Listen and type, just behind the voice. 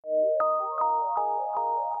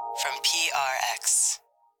PRX.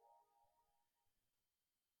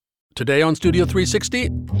 Today on Studio 360...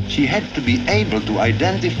 She had to be able to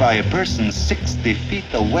identify a person 60 feet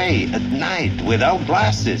away at night without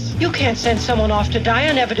glasses. You can't send someone off to die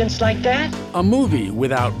on evidence like that. A movie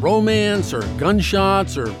without romance or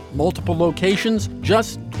gunshots or multiple locations,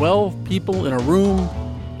 just 12 people in a room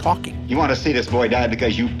talking. You want to see this boy die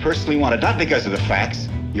because you personally want it, not because of the facts.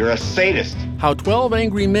 You're a sadist. How 12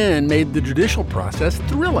 Angry Men made the judicial process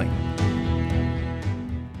thrilling.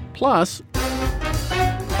 Plus,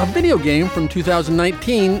 a video game from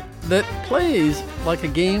 2019 that plays like a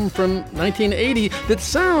game from 1980 that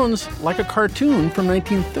sounds like a cartoon from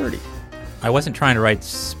 1930. I wasn't trying to write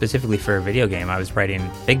specifically for a video game. I was writing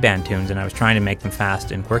big band tunes, and I was trying to make them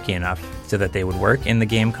fast and quirky enough so that they would work in the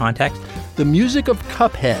game context. The music of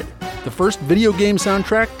Cuphead, the first video game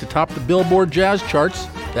soundtrack to top the Billboard jazz charts.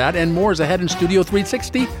 That and more is ahead in Studio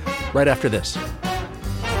 360 right after this.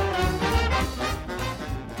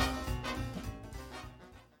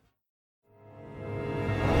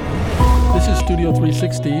 This is Studio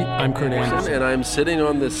 360. I'm Kurt Anderson, and I'm sitting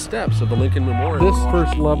on the steps of the Lincoln Memorial. This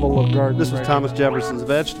first level of garden. This is Thomas Jefferson's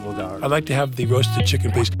vegetable garden. I like to have the roasted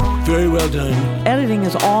chicken piece. Very well done. Editing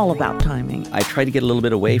is all about timing. I try to get a little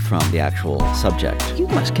bit away from the actual subject. You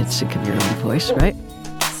must get sick of your own voice, right?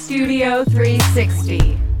 Studio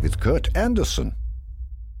 360. With Kurt Anderson.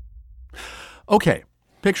 Okay,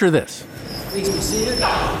 picture this. Please be seated.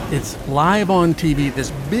 It's live on TV,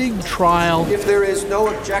 this big trial. If there is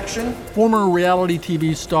no objection. Former reality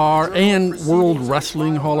TV star and World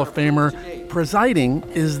Wrestling Hall of Famer. Presiding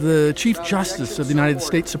is the Chief Justice of the United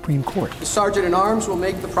States Supreme Court. The Sergeant-at-Arms will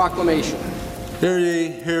make the proclamation. Hear ye,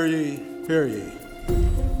 hear ye, hear ye.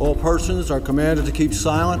 All persons are commanded to keep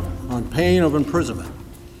silent on pain of imprisonment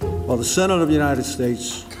while the Senate of the United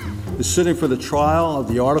States is sitting for the trial of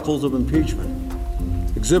the articles of impeachment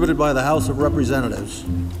exhibited by the House of Representatives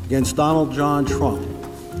against Donald John Trump,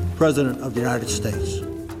 President of the United States.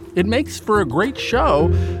 It makes for a great show,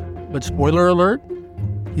 but spoiler alert,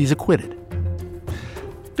 he's acquitted.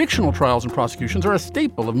 Fictional trials and prosecutions are a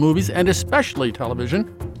staple of movies and especially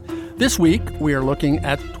television. This week, we are looking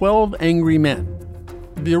at 12 Angry Men.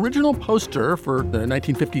 The original poster for the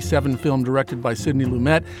 1957 film directed by Sidney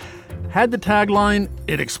Lumet had the tagline,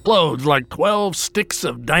 "It explodes like 12 sticks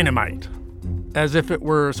of dynamite," as if it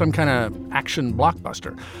were some kind of action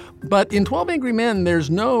blockbuster. But in 12 Angry Men, there's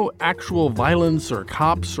no actual violence or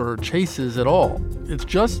cops or chases at all. It's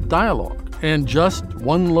just dialogue and just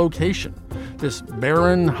one location. This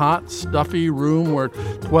barren, hot, stuffy room where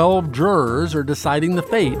 12 jurors are deciding the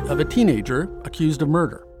fate of a teenager accused of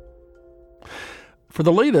murder. For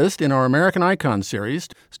the latest in our American Icon series,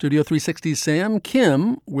 Studio 360's Sam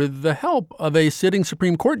Kim, with the help of a sitting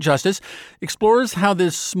Supreme Court justice, explores how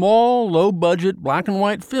this small, low-budget black and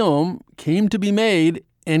white film came to be made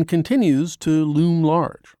and continues to loom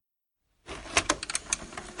large.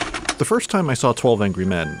 The first time I saw 12 Angry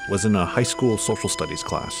Men was in a high school social studies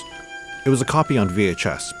class. It was a copy on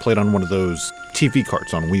VHS, played on one of those TV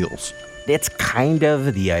carts on wheels. It's kind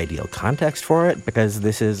of the ideal context for it because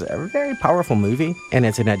this is a very powerful movie, and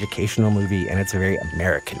it's an educational movie, and it's a very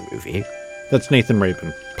American movie. That's Nathan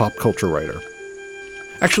Rabin, pop culture writer.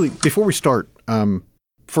 Actually, before we start,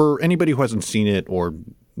 for anybody who hasn't seen it or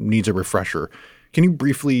needs a refresher, can you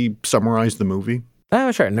briefly summarize the movie?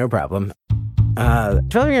 Oh, sure, no problem.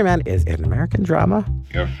 12 Angry Men is an American drama.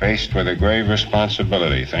 You're faced with a grave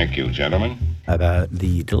responsibility. Thank you, gentlemen. About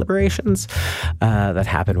the deliberations that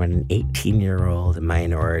happen when an 18-year-old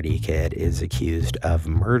minority kid is accused of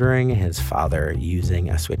murdering his father using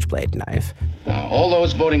a switchblade knife. Now, all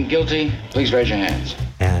those voting guilty, please raise your hands.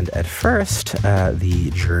 And at first,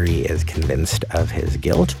 the jury is convinced of his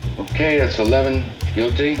guilt. Okay, that's 11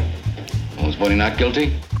 guilty. All those voting not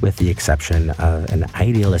guilty? With the exception of an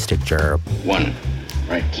idealistic juror. 1.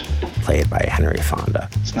 Right. Played by Henry Fonda.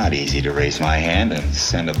 It's not easy to raise my hand and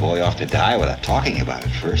send a boy off to die without talking about it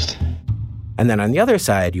first. And then on the other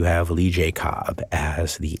side, you have Lee J. Cobb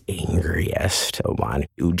as the angriest one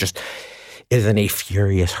who just is in a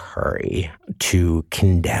furious hurry to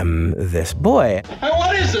condemn this boy. Hey,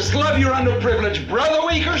 what is this? Love your underprivileged brother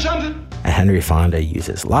week or something? Henry Fonda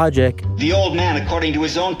uses logic. The old man, according to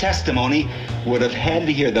his own testimony, would have had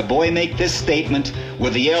to hear the boy make this statement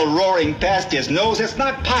with the yell roaring past his nose. It's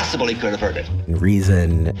not possible he could have heard it.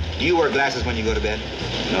 Reason. Do you wear glasses when you go to bed?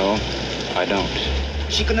 No, I don't.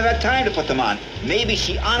 She couldn't have had time to put them on. Maybe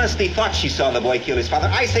she honestly thought she saw the boy kill his father.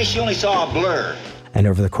 I say she only saw a blur. And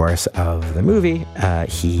over the course of the movie,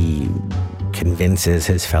 he convinces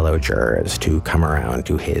his fellow jurors to come around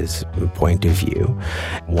to his point of view.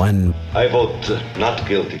 One. I vote not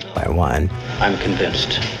guilty. By one. I'm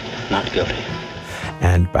convinced. not guilty.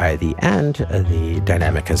 And by the end, the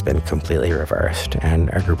dynamic has been completely reversed, and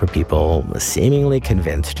a group of people seemingly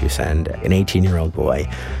convinced to send an 18-year-old boy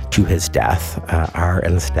to his death are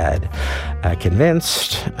instead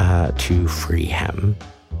convinced to free him.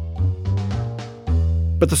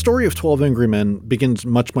 But the story of 12 Angry Men begins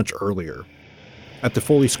much, much earlier, at the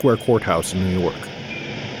Foley Square Courthouse in New York.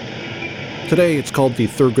 Today, it's called the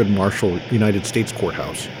Thurgood Marshall United States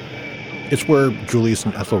Courthouse. It's where Julius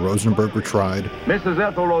and Ethel Rosenberg were tried. Mrs.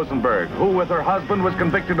 Ethel Rosenberg, who with her husband was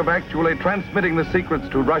convicted of actually transmitting the secrets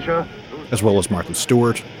to Russia. As well as Martha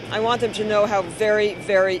Stewart. I want them to know how very,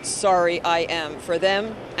 very sorry I am for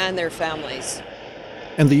them and their families.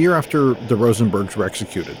 And the year after the Rosenbergs were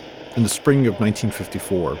executed, in the spring of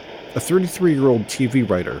 1954, a 33-year-old TV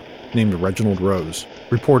writer named Reginald Rose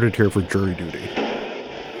reported here for jury duty.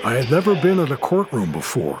 I had never been in a courtroom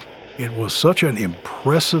before. It was such an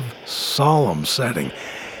impressive, solemn setting.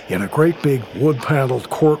 In a great big wood-paneled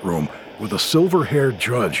courtroom with a silver-haired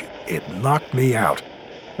judge, it knocked me out.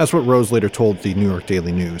 That's what Rose later told the New York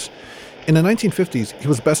Daily News. In the 1950s, he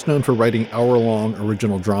was best known for writing hour-long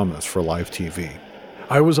original dramas for live TV.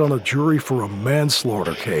 I was on a jury for a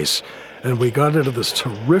manslaughter case, and we got into this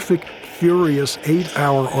terrific, furious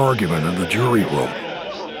 8-hour argument in the jury room.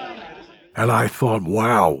 And I thought,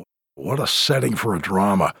 wow, what a setting for a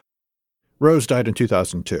drama. Rose died in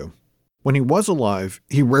 2002. When he was alive,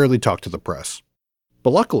 he rarely talked to the press.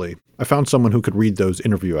 But luckily, I found someone who could read those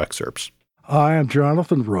interview excerpts. I am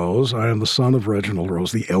Jonathan Rose. I am the son of Reginald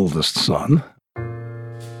Rose, the eldest son.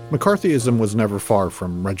 McCarthyism was never far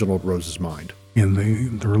from Reginald Rose's mind. In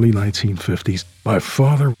the early 1950s, my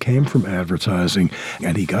father came from advertising,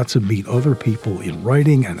 and he got to meet other people in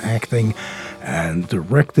writing and acting and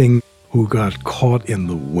directing who got caught in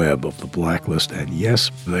the web of the blacklist. And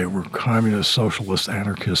yes, they were communist, socialist,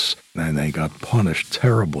 anarchists, and they got punished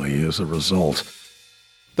terribly as a result.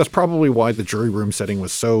 That's probably why the jury room setting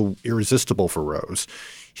was so irresistible for Rose.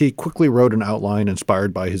 He quickly wrote an outline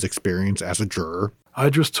inspired by his experience as a juror. I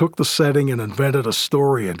just took the setting and invented a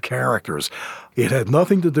story and characters. It had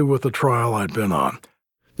nothing to do with the trial I'd been on.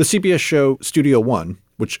 The CBS show Studio One,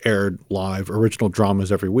 which aired live original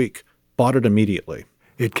dramas every week, bought it immediately.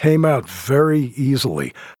 It came out very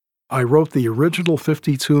easily. I wrote the original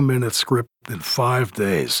 52-minute script in 5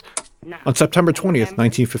 days. On September 20th,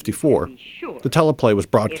 1954, the teleplay was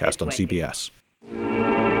broadcast on CBS.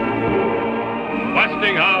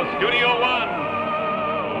 Westinghouse, Studio One.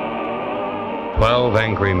 12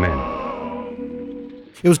 Angry Men.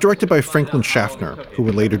 It was directed by Franklin Schaffner, who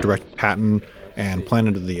would later direct Patton and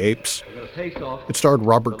Planet of the Apes. It starred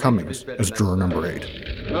Robert Cummings as juror number 8.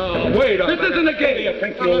 Oh, wait a minute. This isn't a game. You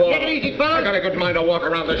think you are? Take it easy, fellas. I got a good mind to walk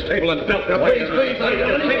around this table and belt the please.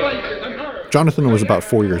 Jonathan was about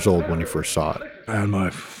 4 years old when he first saw it. And my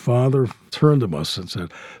father turned to us and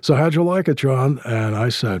said, "So how'd you like it, John?" And I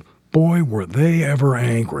said, "Boy, were they ever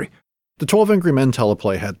angry." The 12 Angry Men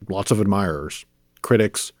teleplay had lots of admirers,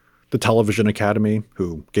 critics, the Television Academy,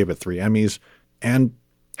 who gave it 3 Emmys, and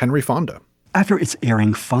Henry Fonda. After its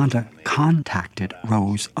airing, Fonda contacted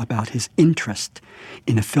Rose about his interest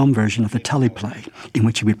in a film version of the teleplay in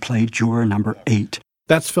which he would play juror number 8.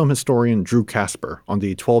 That's film historian Drew Casper on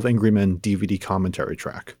the 12 Angry Men DVD commentary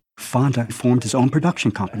track. Fonda formed his own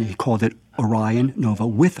production company. He called it Orion Nova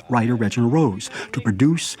with writer Reginald Rose to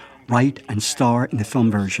produce, write, and star in the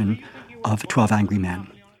film version of 12 Angry Men.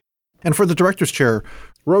 And for the director's chair,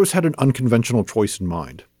 Rose had an unconventional choice in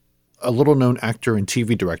mind. A little-known actor and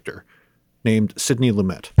TV director named Sidney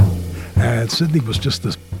Lumet. And Sidney was just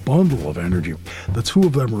this bundle of energy. The two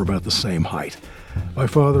of them were about the same height. My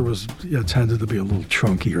father tended to be a little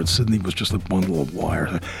chunkier, and Sidney was just a bundle of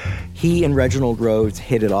wire. He and Reginald Rose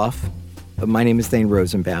hit it off. My name is Thane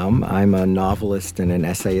Rosenbaum. I'm a novelist and an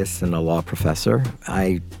essayist and a law professor.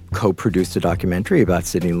 I co-produced a documentary about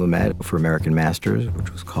Sidney Lumet for American Masters,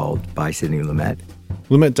 which was called By Sidney Lumet.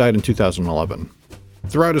 Lumet died in 2011.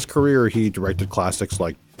 Throughout his career, he directed classics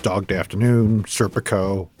like Dog Day Afternoon,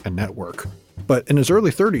 Serpico, and Network. But in his early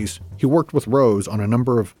 30s, he worked with Rose on a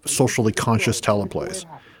number of socially conscious teleplays,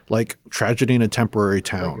 like Tragedy in a Temporary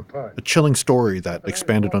Town, a chilling story that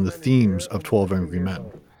expanded on the themes of 12 Angry Men.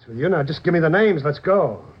 So you know, just give me the names, let's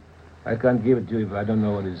go. I can't give it to you if I don't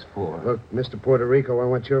know what it's for. Look, Mr. Puerto Rico, I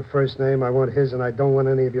want your first name, I want his, and I don't want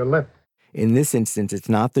any of your left. In this instance, it's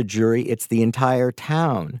not the jury, it's the entire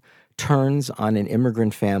town turns on an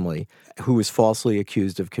immigrant family who was falsely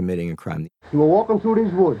accused of committing a crime. You were walking through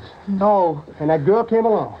these woods. No. And that girl came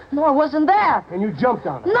along. No, I wasn't there. And you jumped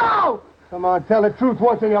on her. No! Come on, tell the truth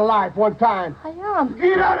once in your life, one time. I am.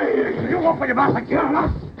 Get out of here! You open your mouth like you're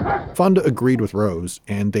not. Fonda agreed with Rose,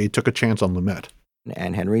 and they took a chance on Lumet.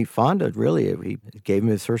 And Henry Fonda, really, he gave him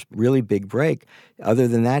his first really big break. Other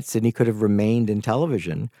than that, Sidney could have remained in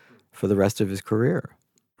television for the rest of his career.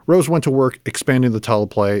 Rose went to work expanding the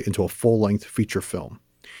teleplay into a full-length feature film.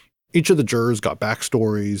 Each of the jurors got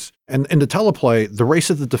backstories, and in the teleplay, the race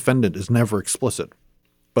of the defendant is never explicit.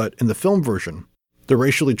 But in the film version, the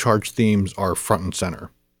racially charged themes are front and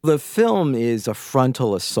center. The film is a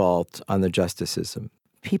frontal assault on the justice system.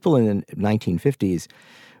 People in the 1950s,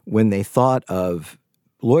 when they thought of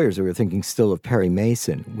lawyers, they were thinking still of Perry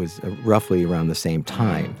Mason, was roughly around the same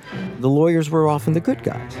time. The lawyers were often the good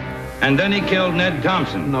guys. And then he killed Ned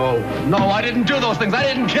Thompson. No, I didn't do those things. I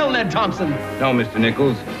didn't kill Ned Thompson. No, Mr.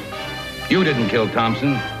 Nichols. You didn't kill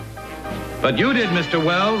Thompson. But you did, Mr.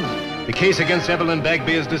 Wells. The case against Evelyn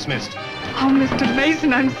Bagby is dismissed. Oh, Mr.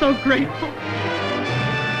 Mason, I'm so grateful.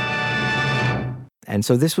 And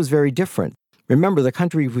so this was very different. Remember, the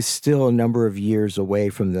country was still a number of years away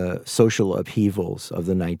from the social upheavals of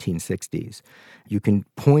the 1960s. You can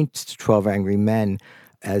point to 12 Angry Men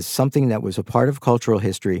as something that was a part of cultural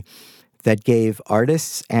history that gave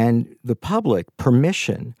artists and the public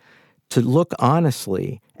permission to look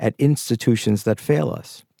honestly at institutions that fail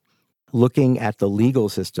us, looking at the legal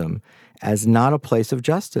system as not a place of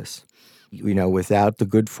justice. You know, without the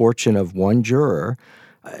good fortune of one juror,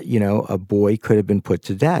 a boy could have been put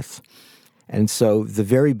to death. And so the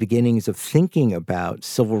very beginnings of thinking about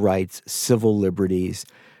civil rights, civil liberties,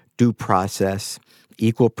 due process,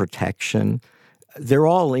 equal protection, they're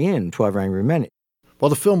all in 12 Angry Men. While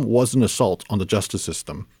the film was an assault on the justice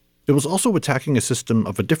system, it was also attacking a system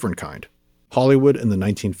of a different kind, Hollywood in the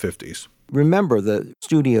 1950s. Remember, the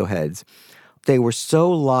studio heads, they were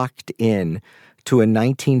so locked in to a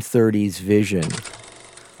 1930s vision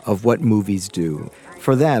of what movies do.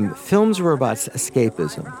 For them, films were about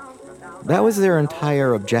escapism. That was their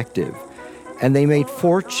entire objective. And they made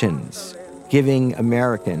fortunes giving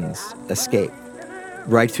Americans escape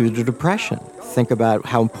right through the Depression. Think about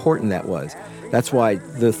how important that was. That's why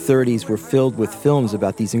the 30s were filled with films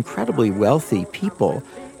about these incredibly wealthy people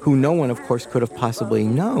who no one, of course, could have possibly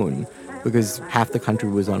known because half the country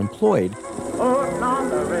was unemployed.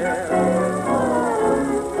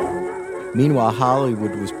 Meanwhile,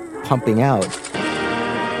 Hollywood was pumping out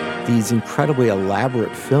these incredibly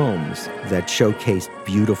elaborate films that showcased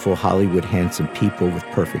beautiful Hollywood handsome people with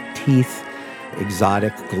perfect teeth,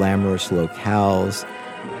 exotic, glamorous locales,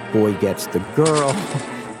 boy gets the girl,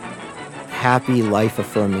 happy,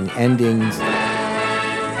 life-affirming endings.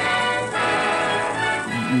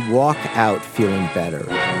 You walk out feeling better.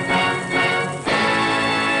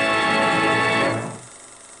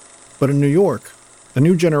 But in New York, a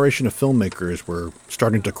new generation of filmmakers were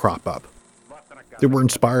starting to crop up. They were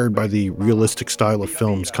inspired by the realistic style of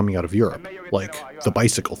films coming out of Europe, like The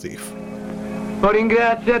Bicycle Thief.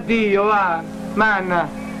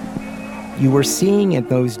 You were seeing in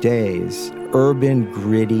those days urban,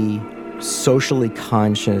 gritty, socially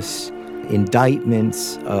conscious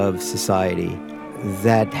indictments of society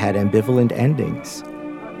that had ambivalent endings.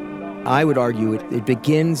 I would argue it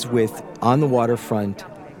begins with On the Waterfront.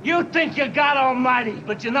 You think you God Almighty,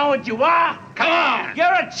 but you know what you are? Come on!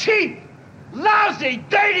 You're a cheap, lousy,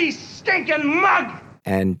 dirty, stinking mug!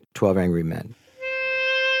 And 12 Angry Men.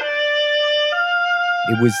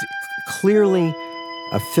 It was clearly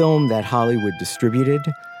a film that Hollywood distributed,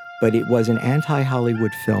 but it was an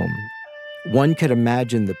anti-Hollywood film. One could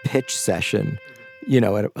imagine the pitch session, at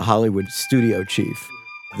a Hollywood studio chief.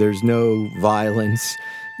 There's no violence,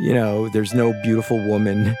 there's no beautiful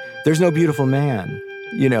woman, there's no beautiful man.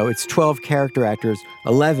 It's 12 character actors,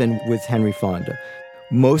 11 with Henry Fonda.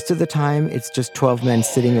 Most of the time, it's just 12 men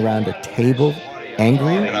sitting around a table,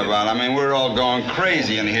 angry. We're all going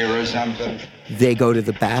crazy in here or something. They go to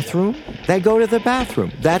the bathroom.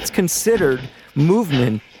 That's considered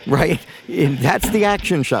movement, right? That's the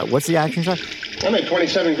action shot. What's the action shot? I made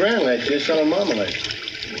 27 grand last year selling marmalade.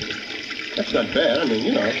 That's not bad.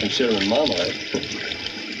 Considering marmalade.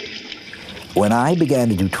 When I began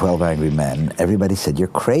to do 12 Angry Men, everybody said, "You're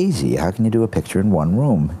crazy. How can you do a picture in one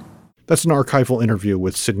room?" That's an archival interview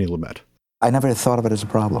with Sidney Lumet. I never thought of it as a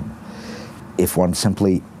problem. If one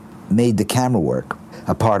simply made the camera work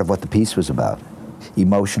a part of what the piece was about,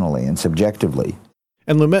 emotionally and subjectively.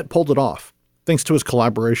 And Lumet pulled it off, thanks to his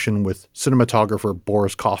collaboration with cinematographer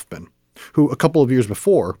Boris Kaufman, who a couple of years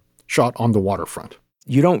before shot On the Waterfront.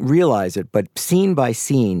 You don't realize it, but scene by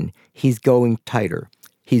scene, he's going tighter.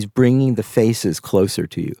 He's bringing the faces closer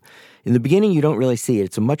to you. In the beginning, you don't really see it.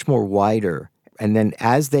 It's a much more wider. And then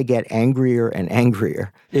as they get angrier and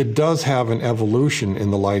angrier. It does have an evolution in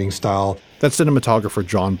the lighting style. That's cinematographer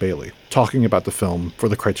John Bailey talking about the film for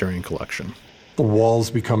the Criterion Collection. The walls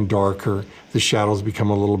become darker, the shadows become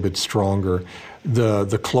a little bit stronger.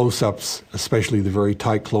 The close-ups, especially the very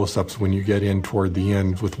tight close-ups when you get in toward the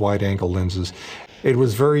end with wide-angle lenses, it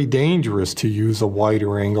was very dangerous to use a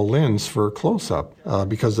wider angle lens for close-up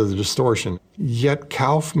because of the distortion. Yet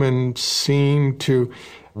Kaufman seemed to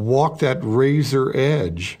walk that razor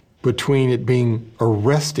edge between it being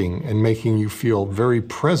arresting and making you feel very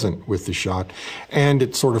present with the shot and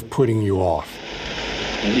it sort of putting you off.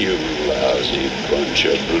 You lousy bunch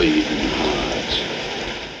of bleeding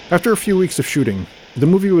hearts. After a few weeks of shooting, the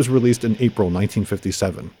movie was released in April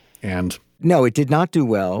 1957, and... No, it did not do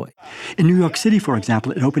well. In New York City, for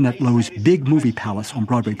example, it opened at Loew's big movie palace on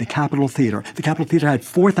Broadway, the Capitol Theater. The Capitol Theater had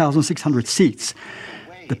 4,600 seats.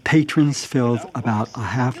 The patrons filled about a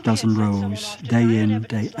half dozen rows, day in,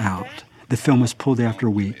 day out. The film was pulled after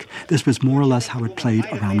a week. This was more or less how it played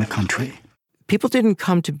around the country. People didn't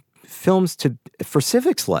come to films for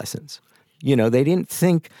civics lessons. You know, they didn't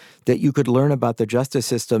think that you could learn about the justice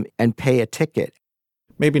system and pay a ticket.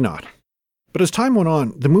 Maybe not. But as time went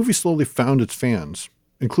on, the movie slowly found its fans,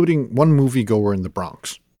 including one moviegoer in the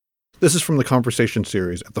Bronx. This is from the conversation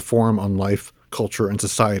series at the Forum on Life, Culture, and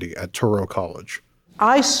Society at Touro College.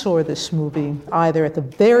 I saw this movie either at the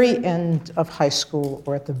very end of high school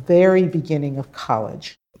or at the very beginning of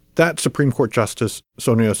college. That's Supreme Court Justice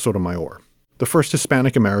Sonia Sotomayor, the first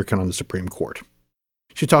Hispanic American on the Supreme Court.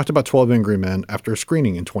 She talked about 12 Angry Men after a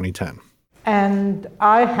screening in 2010. And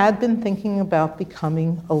I had been thinking about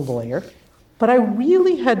becoming a lawyer, but I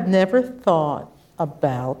really had never thought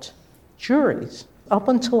about juries up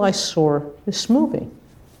until I saw this movie.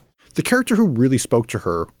 The character who really spoke to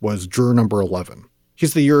her was juror number 11.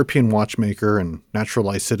 He's the European watchmaker and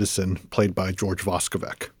naturalized citizen played by George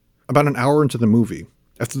Voskovec. About an hour into the movie,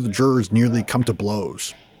 after the jurors nearly come to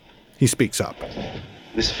blows, he speaks up.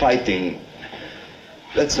 This fighting,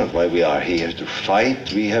 that's not why we are here to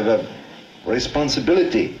fight. We have a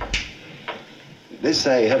responsibility. This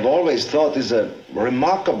I have always thought is a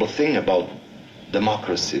remarkable thing about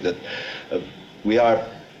democracy, that we are,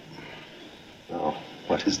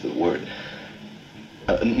 what is the word?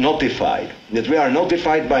 Notified. That we are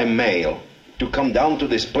notified by mail to come down to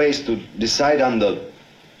this place to decide on the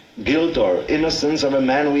guilt or innocence of a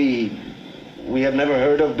man we have never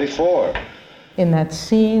heard of before. In that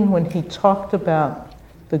scene when he talked about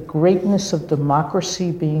the greatness of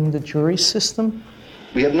democracy being the jury system,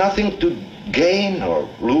 we have nothing to gain or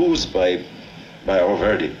lose by our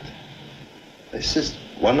verdict. This is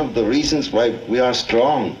one of the reasons why we are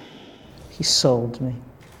strong. He sold me.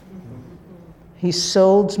 He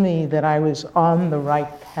sold me that I was on the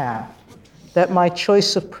right path, that my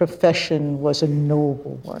choice of profession was a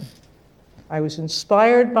noble one. I was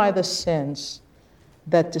inspired by the sense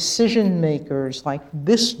that decision makers like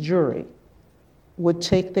this jury would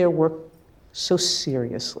take their work so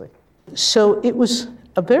seriously. So it was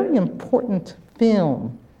a very important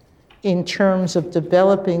film in terms of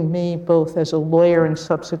developing me both as a lawyer and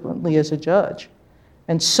subsequently as a judge.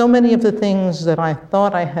 And so many of the things that I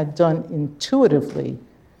thought I had done intuitively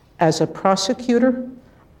as a prosecutor,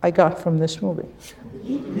 I got from this movie.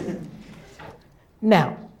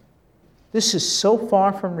 Now, this is so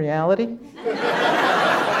far from reality.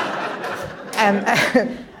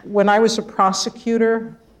 And when I was a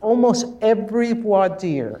prosecutor, almost every voir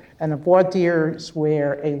dire, and a voir dire is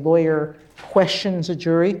where a lawyer questions a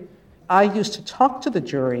jury, I used to talk to the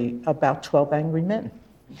jury about 12 Angry Men.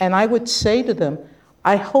 And I would say to them,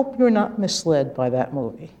 I hope you're not misled by that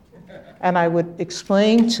movie. And I would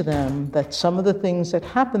explain to them that some of the things that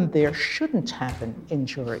happened there shouldn't happen in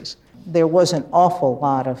juries. There was an awful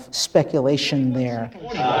lot of speculation there.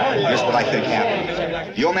 Here's what I think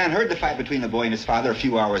happened. The old man heard the fight between the boy and his father a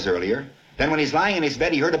few hours earlier. Then when he's lying in his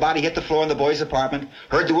bed, he heard a body hit the floor in the boy's apartment,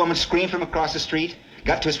 heard the woman scream from across the street,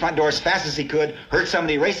 got to his front door as fast as he could, heard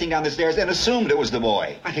somebody racing down the stairs, and assumed it was the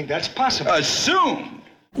boy. I think that's possible. Assume?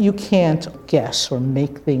 You can't guess or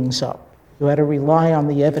make things up. You had to rely on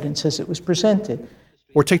the evidence as it was presented.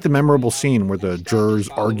 Or take the memorable scene where the jurors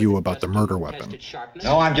argue about the murder weapon.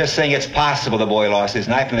 No, I'm just saying it's possible the boy lost his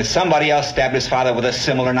knife and that somebody else stabbed his father with a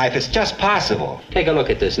similar knife. It's just possible. Take a look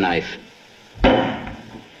at this knife.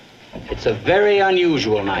 It's a very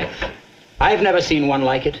unusual knife. I've never seen one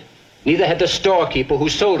like it. Neither had the storekeeper who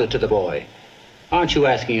sold it to the boy. Aren't you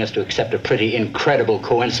asking us to accept a pretty incredible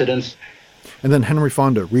coincidence? And then Henry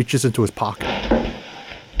Fonda reaches into his pocket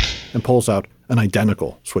and pulls out an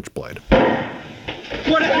identical switchblade.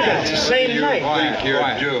 What is that? It's the same knife.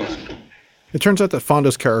 It turns out that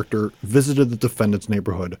Fonda's character visited the defendant's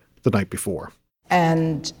neighborhood the night before.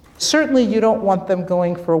 And certainly you don't want them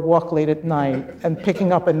going for a walk late at night and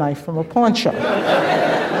picking up a knife from a pawn shop.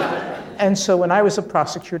 And so when I was a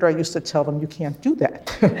prosecutor, I used to tell them, you can't do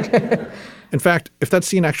that. In fact, if that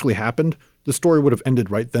scene actually happened, the story would have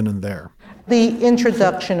ended right then and there. The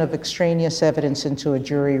introduction of extraneous evidence into a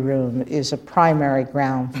jury room is a primary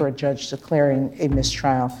ground for a judge declaring a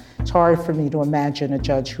mistrial. It's hard for me to imagine a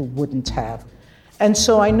judge who wouldn't have. And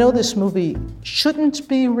so I know this movie shouldn't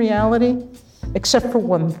be reality, except for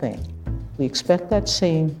one thing. We expect that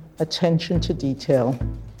same attention to detail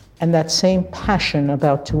and that same passion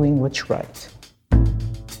about doing what's right.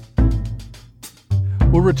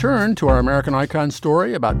 We'll return to our American Icon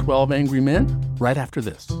story about 12 Angry Men right after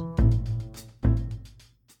this.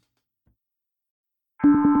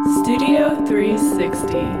 Studio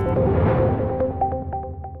 360.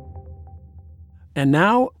 And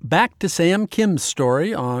now, back to Sam Kim's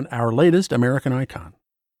story on our latest American Icon.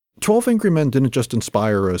 12 Angry Men didn't just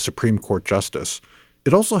inspire a Supreme Court justice.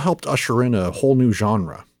 It also helped usher in a whole new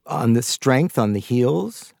genre. On the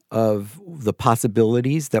heels of the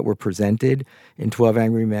possibilities that were presented in 12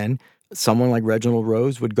 Angry Men, someone like Reginald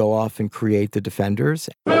Rose would go off and create The Defenders,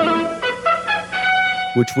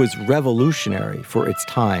 which was revolutionary for its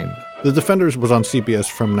time. The Defenders was on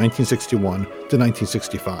CBS from 1961 to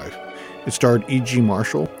 1965. It starred E.G.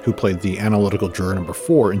 Marshall, who played the analytical juror number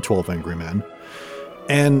 4 in 12 Angry Men.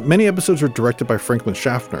 And many episodes were directed by Franklin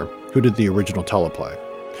Schaffner, who did the original teleplay.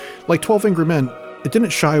 Like 12 Angry Men, it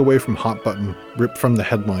didn't shy away from hot-button,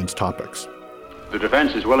 ripped-from-the-headlines topics. The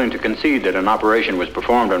defense is willing to concede that an operation was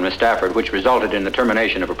performed on Miss Stafford which resulted in the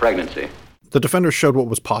termination of a pregnancy. The Defenders showed what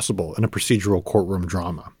was possible in a procedural courtroom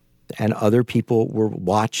drama. And other people were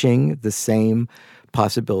watching the same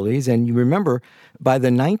possibilities. And you remember, by the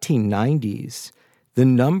 1990s, the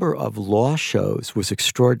number of law shows was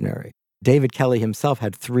extraordinary. David Kelly himself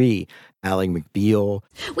had 3. Ally McBeal.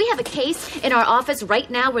 We have a case in our office right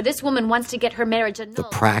now where this woman wants to get her marriage annulled. The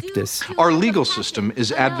Practice. Our legal system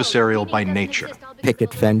is adversarial by nature.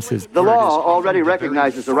 Picket fences. The law already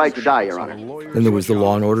recognizes the right to die, Your Honor. Then there was the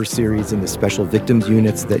Law and Order series and the special victims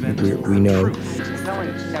units that we know.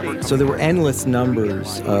 So there were endless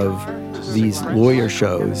numbers of these lawyer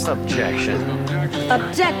shows. Objection.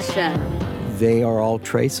 Objection. They are all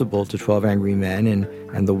traceable to 12 Angry Men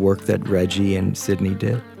and the work that Reggie and Sidney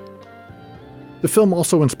did. The film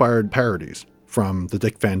also inspired parodies, from The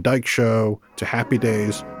Dick Van Dyke Show to Happy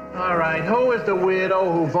Days. All right, who is the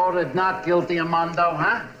weirdo who voted not guilty a Mondo,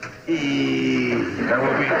 huh? That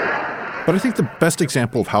will be... But I think the best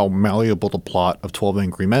example of how malleable the plot of 12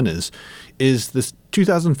 Angry Men is this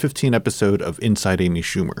 2015 episode of Inside Amy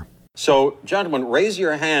Schumer. So, gentlemen, raise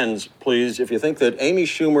your hands, please, if you think that Amy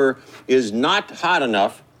Schumer is not hot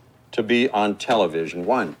enough to be on television.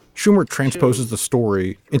 1. Schumer transposes the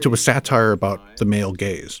story into a satire about the male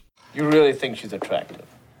gaze. You really think she's attractive?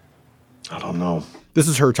 I don't know. This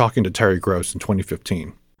is her talking to Terry Gross in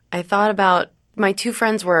 2015. I thought about my 2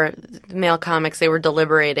 friends were male comics. They were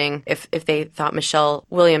deliberating if they thought Michelle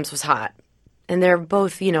Williams was hot. And they're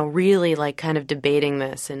both, really like kind of debating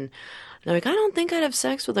this. And they're like, I don't think I'd have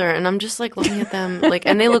sex with her. And I'm just like looking at them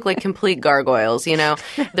and they look like complete gargoyles,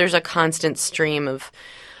 There's a constant stream of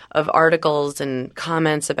articles and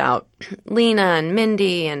comments about Lena and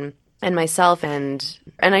Mindy and myself, and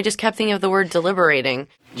I just kept thinking of the word deliberating.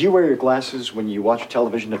 Do you wear your glasses when you watch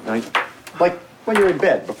television at night? Like when you're in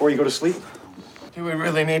bed before you go to sleep? Do we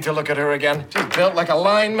really need to look at her again? She's built like a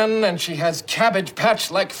lineman, and she has Cabbage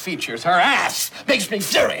Patch-like features. Her ass makes me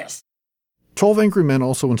furious. 12 Angry Men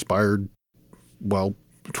also inspired,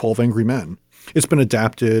 12 Angry Men. It's been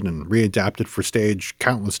adapted and readapted for stage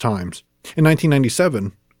countless times. In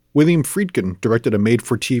 1997, William Friedkin directed a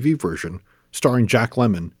made-for-TV version starring Jack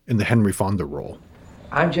Lemmon in the Henry Fonda role.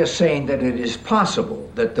 I'm just saying that it is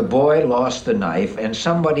possible that the boy lost the knife and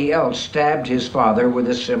somebody else stabbed his father with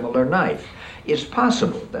a similar knife. It's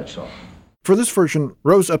possible, that's all. For this version,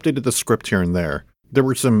 Rose updated the script here and there. There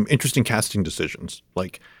were some interesting casting decisions,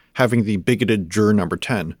 like having the bigoted juror number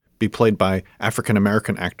 10 be played by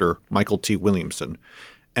African-American actor Michael T. Williamson,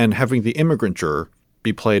 and having the immigrant juror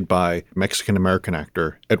be played by Mexican-American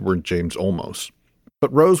actor Edward James Olmos.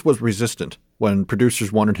 But Rose was resistant when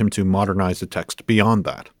producers wanted him to modernize the text beyond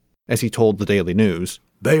that. As he told the Daily News,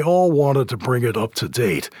 they all wanted to bring it up to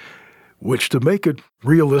date, which to make it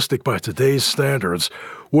realistic by today's standards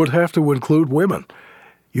would have to include women.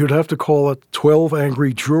 You'd have to call it 12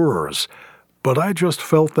 Angry Jurors, but I just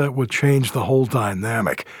felt that would change the whole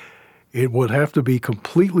dynamic. It would have to be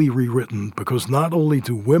completely rewritten because not only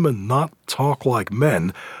do women not talk like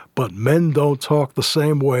men, but men don't talk the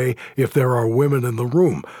same way if there are women in the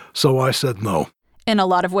room. So I said no. In a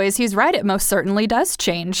lot of ways, he's right. It most certainly does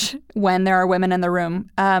change when there are women in the room.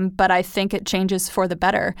 But I think it changes for the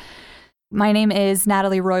better. My name is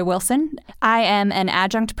Natalie Roy Wilson. I am an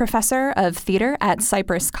adjunct professor of theater at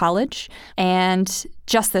Cypress College. And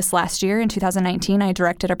just this last year, in 2019, I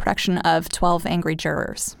directed a production of 12 Angry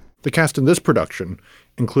Jurors. The cast in this production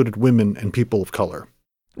included women and people of color.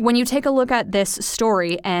 When you take a look at this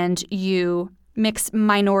story and you mix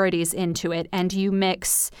minorities into it and you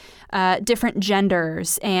mix different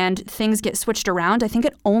genders and things get switched around, I think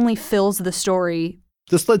it only fills the story.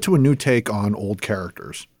 This led to a new take on old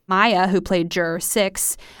characters. Maya, who played Juror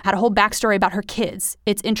 6, had a whole backstory about her kids.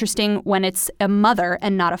 It's interesting when it's a mother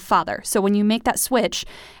and not a father. So when you make that switch,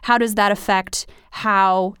 how does that affect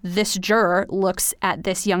how this juror looks at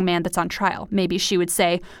this young man that's on trial? Maybe she would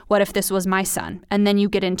say, what if this was my son? And then you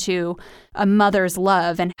get into a mother's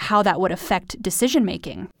love and how that would affect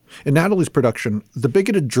decision-making. In Natalie's production, the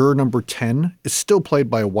bigoted juror number 10 is still played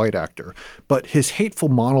by a white actor, but his hateful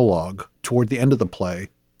monologue toward the end of the play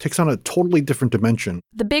takes on a totally different dimension.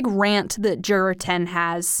 The big rant that Juror 10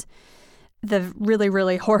 has, the really,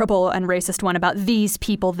 really horrible and racist one about these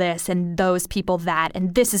people this and those people that,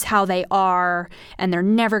 and this is how they are, and they're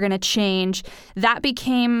never going to change, that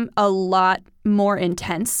became a lot more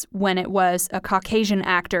intense when it was a Caucasian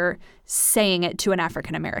actor saying it to an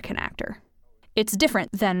African-American actor. It's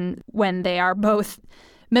different than when they are both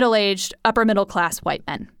middle-aged, upper-middle-class white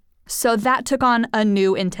men. So that took on a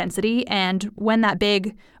new intensity, and when that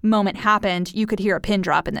big moment happened, you could hear a pin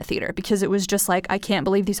drop in the theater because it was just like, I can't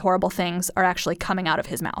believe these horrible things are actually coming out of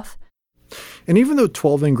his mouth. And even though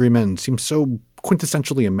 12 Angry Men seems so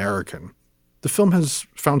quintessentially American, the film has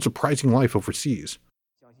found surprising life overseas.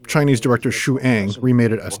 Chinese director Xu Ang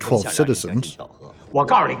remade it as 12 Citizens.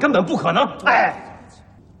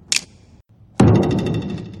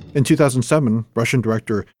 In 2007, Russian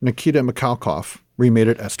director Nikita Mikhalkov remade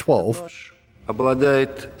it as 12. There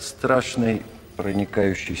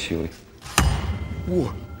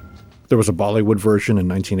was a Bollywood version in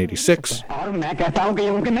 1986.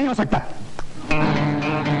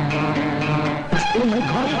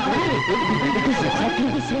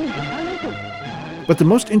 But the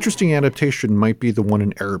most interesting adaptation might be the one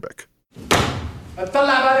in Arabic.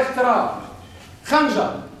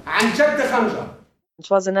 It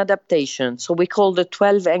was an adaptation, so we called it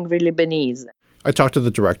 12 Angry Lebanese. I talked to the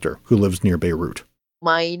director, who lives near Beirut.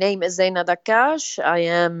 My name is Zaina Dakash. I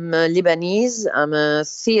am Lebanese. I'm a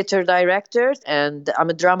theater director and I'm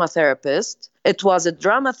a drama therapist. It was a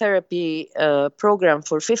drama therapy program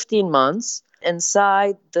for 15 months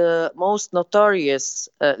inside the most notorious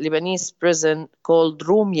Lebanese prison called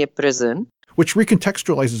Rumiyeh Prison. Which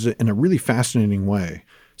recontextualizes it in a really fascinating way,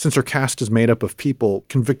 since our cast is made up of people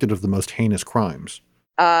convicted of the most heinous crimes.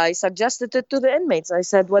 I suggested it to the inmates. I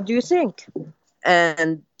said, what do you think?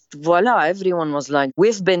 And voila, everyone was like,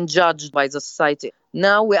 we've been judged by the society.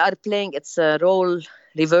 Now we are playing, it's a role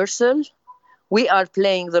reversal. We are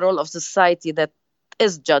playing the role of society that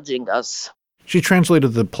is judging us. She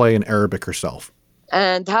translated the play in Arabic herself.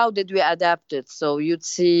 And how did we adapt it? So you'd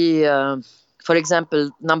see, for example,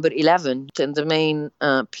 number 11 in the main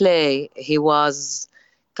play, he was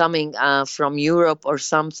coming from Europe or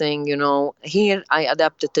something, you know. Here I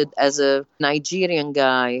adapted it as a Nigerian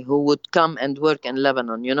guy who would come and work in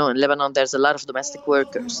Lebanon. You know, in Lebanon there's a lot of domestic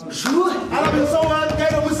workers.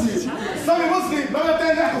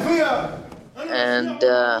 And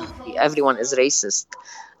everyone is racist.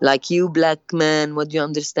 Like, you black man, what do you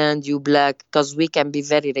understand, you black? Because we can be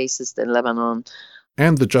very racist in Lebanon.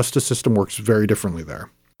 And the justice system works very differently there.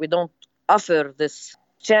 We don't offer this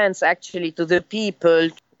chance actually to the people.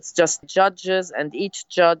 It's just judges, and each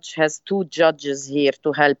judge has 2 judges here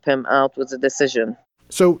to help him out with the decision.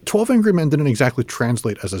 So 12 Angry Men didn't exactly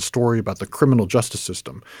translate as a story about the criminal justice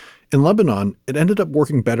system. In Lebanon, it ended up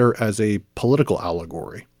working better as a political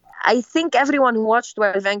allegory. I think everyone who watched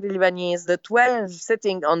 12 Angry Lebanese, the 12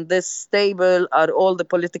 sitting on this table are all the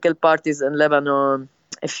political parties in Lebanon.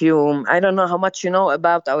 I don't know how much you know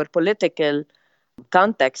about our political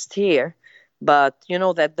context here, but you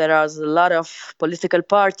know that there are a lot of political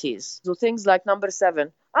parties. So things like number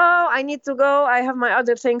 7, oh, I need to go, I have my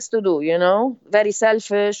other things to do, you know, very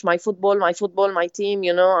selfish, my football, my team,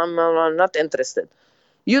 you know, I'm not interested.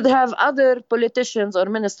 You'd have other politicians or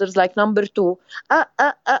ministers like number 2.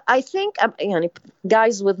 I think,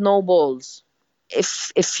 guys with no balls.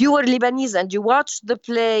 If you were Lebanese and you watched the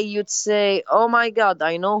play, you'd say, oh my God,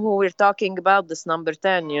 I know who we're talking about, this number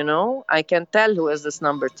 10, you know? I can tell who is this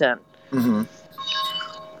number 10. Mm-hmm.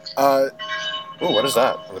 What is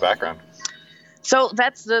that in the background? So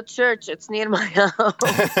that's the church. It's near my house.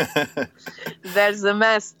 There's a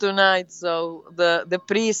mass tonight, so the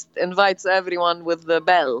priest invites everyone with the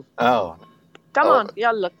bell. Oh. Come on,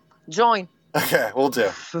 yalla, join. Okay, we'll do.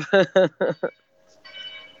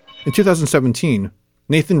 In 2017,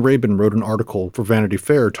 Nathan Rabin wrote an article for Vanity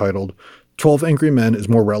Fair titled 12 Angry Men is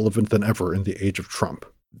more relevant than ever in the age of Trump.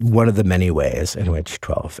 One of the many ways in which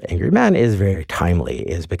 12 Angry Men is very timely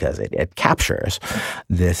is because it captures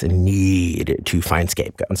this need to find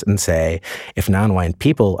scapegoats and say, if non-white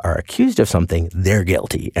people are accused of something, they're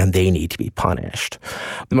guilty and they need to be punished.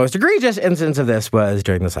 The most egregious instance of this was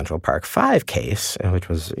during the Central Park 5 case, which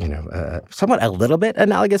was, somewhat a little bit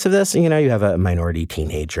analogous of this. You have a minority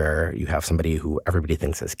teenager, you have somebody who everybody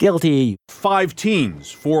thinks is guilty. 5 teens,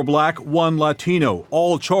 4 black, 1 Latino,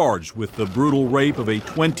 all charged with the brutal rape of a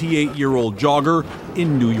 28-year-old jogger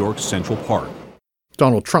in New York's Central Park.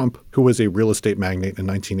 Donald Trump, who was a real estate magnate in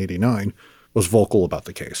 1989, was vocal about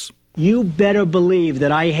the case. You better believe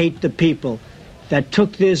that I hate the people that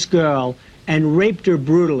took this girl and raped her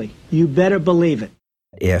brutally. You better believe it.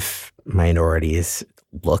 If minorities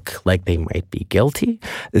look like they might be guilty,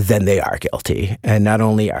 then they are guilty. And not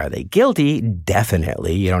only are they guilty,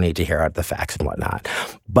 definitely, you don't need to hear out the facts and whatnot,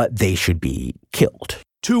 but they should be killed.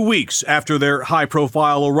 2 weeks after their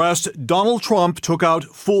high-profile arrest, Donald Trump took out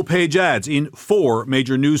full-page ads in 4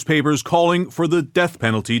 major newspapers calling for the death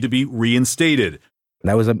penalty to be reinstated.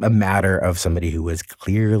 That was a matter of somebody who was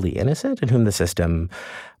clearly innocent and whom the system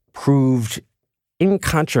proved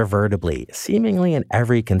incontrovertibly, seemingly in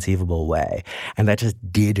every conceivable way. And that just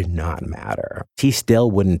did not matter. He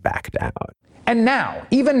still wouldn't back down. And now,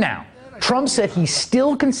 even now, Trump said he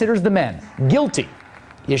still considers the men guilty,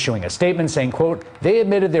 issuing a statement saying, quote, they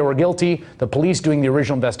admitted they were guilty. The police doing the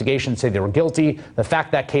original investigation say they were guilty. The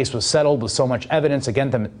fact that case was settled with so much evidence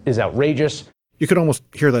against them is outrageous. You could almost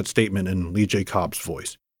hear that statement in Lee J. Cobb's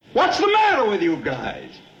voice. What's the matter with you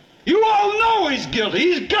guys? You all know he's guilty.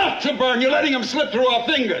 He's got to burn. You're letting him slip through our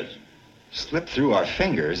fingers. Slip through our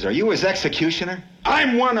fingers? Are you his executioner?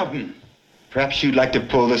 I'm one of them. Perhaps you'd like to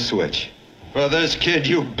pull the switch. For this kid,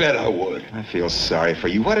 you bet I would. I feel sorry for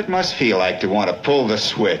you. What it must feel like to want to pull the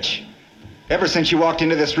switch. Ever since you walked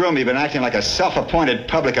into this room, you've been acting like a self-appointed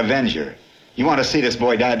public avenger. You want to see this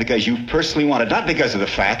boy die because you personally want it, not because of the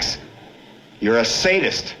facts. You're a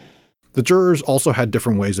sadist. The jurors also had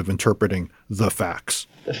different ways of interpreting the facts.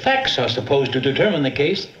 The facts are supposed to determine the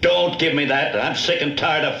case. Don't give me that. I'm sick and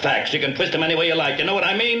tired of facts. You can twist them any way you like. You know what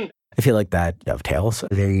I mean? I feel like that dovetails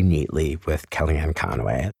very neatly with Kellyanne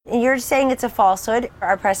Conway. You're saying it's a falsehood.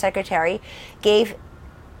 Our press secretary gave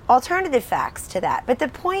alternative facts to that. But the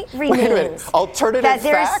point remains. Wait a minute. Alternative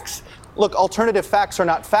facts? Look, alternative facts are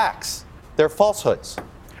not facts. They're falsehoods.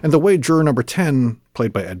 And the way juror number 10,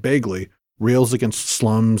 played by Ed Begley, rails against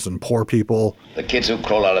slums and poor people. The kids who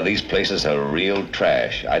crawl out of these places are real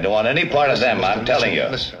trash. I don't want any part of them, I'm telling you.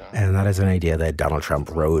 And that is an idea that Donald Trump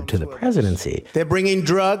rode to the presidency. They're bringing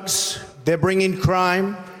drugs, they're bringing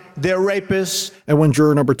crime, they're rapists. And when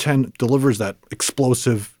juror number 10 delivers that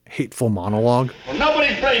explosive, hateful monologue. Well,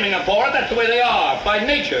 nobody's blaming them for it. That's the way they are, by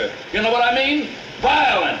nature. You know what I mean?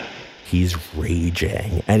 Violent. He's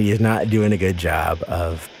raging, and he's not doing a good job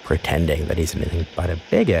of pretending that he's anything but a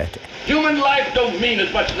bigot. Human life don't mean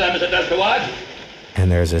as much to them as it does to us.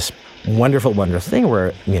 And there's this wonderful, wonderful thing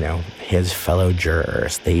where, his fellow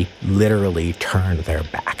jurors, they literally turn their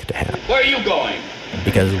back to him. Where are you going?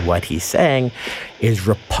 Because what he's saying is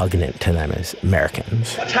repugnant to them as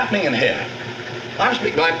Americans. What's happening in here? I'm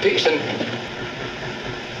speaking my piece, and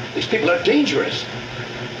these people are dangerous.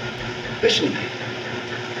 Listen.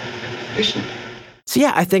 So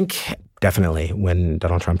yeah, I think definitely when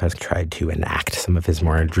Donald Trump has tried to enact some of his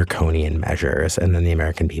more draconian measures and then the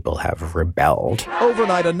American people have rebelled.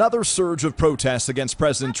 Overnight, another surge of protests against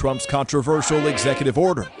President Trump's controversial executive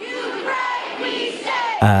order.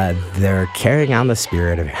 They're carrying on the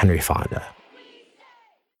spirit of Henry Fonda.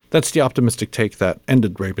 That's the optimistic take that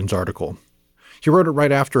ended Rabin's article. He wrote it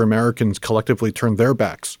right after Americans collectively turned their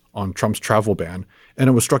backs on Trump's travel ban, and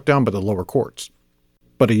it was struck down by the lower courts.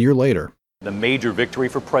 But a year later, the major victory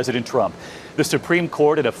for President Trump. The Supreme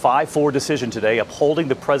Court in a 5-4 decision today upholding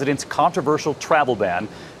the president's controversial travel ban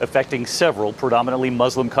affecting several predominantly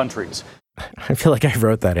Muslim countries. I feel like I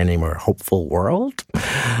wrote that in a more hopeful world.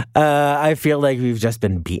 I feel like we've just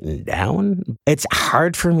been beaten down. It's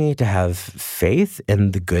hard for me to have faith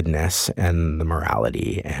in the goodness and the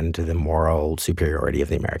morality and the moral superiority of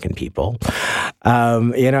the American people.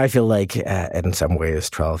 I feel like in some ways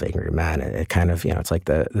 12 Angry Men, it kind of, it's like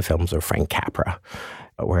the films of Frank Capra,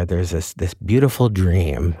 where there's this beautiful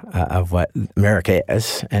dream of what America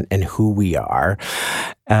is and who we are,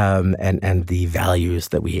 and the values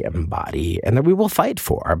that we embody and that we will fight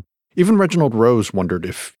for. Even Reginald Rose wondered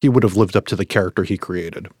if he would have lived up to the character he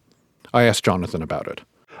created. I asked Jonathan about it.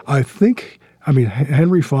 I think I mean,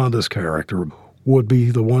 Henry Fonda's character would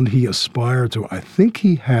be the one he aspired to. I think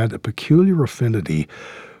he had a peculiar affinity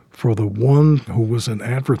for the one who was an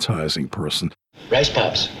advertising person. Rice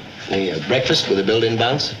Pops, the breakfast with a built-in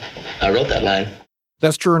bounce. I wrote that line.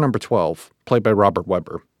 That's juror number 12, played by Robert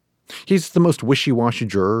Webber. He's the most wishy-washy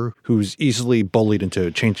juror who's easily bullied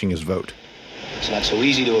into changing his vote. It's not so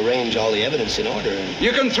easy to arrange all the evidence in order.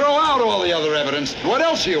 You can throw out all the other evidence. What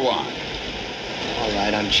else do you want? All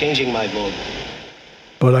right, I'm changing my vote.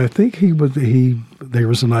 But I think there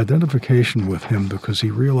was an identification with him because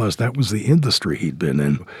he realized that was the industry he'd been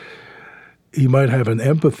in. He might have an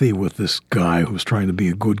empathy with this guy who's trying to be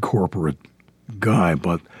a good corporate guy,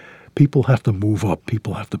 but people have to move up.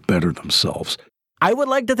 People have to better themselves. I would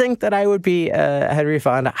like to think that I would be Henry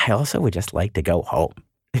Fonda. I also would just like to go home.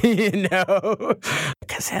 You know,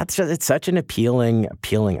 because it's such an appealing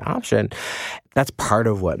option. That's part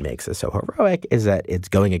of what makes it so heroic, is that it's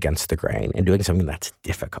going against the grain and doing something that's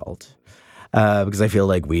difficult. Because I feel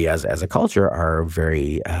like we as a culture are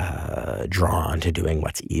very drawn to doing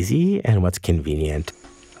what's easy and what's convenient.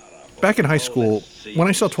 Back in high school, when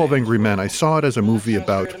I saw 12 Angry Men, I saw it as a movie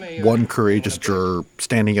about one courageous juror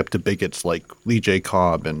standing up to bigots like Lee J.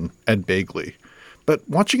 Cobb and Ed Begley. But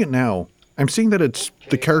watching it now, I'm seeing that it's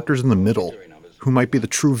the characters in the middle who might be the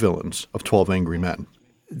true villains of 12 Angry Men.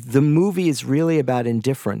 The movie is really about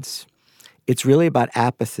indifference. It's really about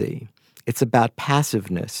apathy. It's about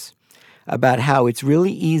passiveness, about how it's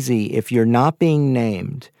really easy if you're not being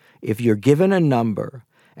named, if you're given a number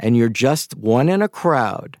and you're just one in a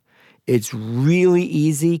crowd, it's really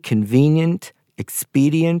easy, convenient,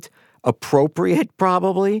 expedient, appropriate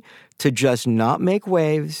probably, to just not make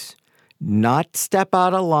waves, not step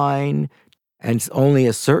out of line, and it's only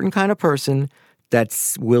a certain kind of person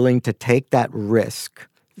that's willing to take that risk.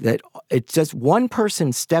 That it's just one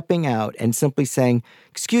person stepping out and simply saying,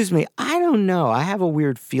 "Excuse me, I don't know. I have a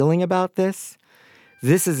weird feeling about this."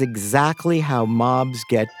 This is exactly how mobs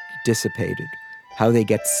get dissipated, how they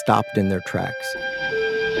get stopped in their tracks.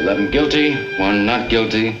 11 guilty, 1 not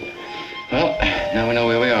guilty. Well, now we know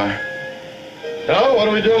where we are. So, what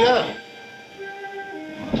are we doing now?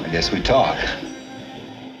 I guess we talk.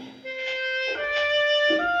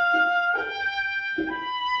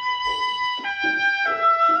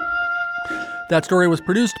 That story was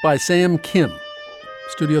produced by Sam Kim.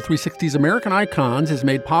 Studio 360's American Icons is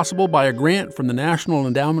made possible by a grant from the National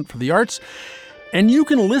Endowment for the Arts, and you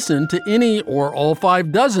can listen to any or all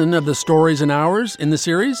 6 of the stories and hours in the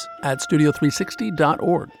series at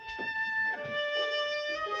studio360.org.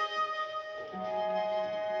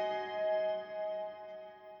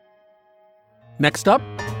 Next up,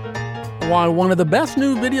 why one of the best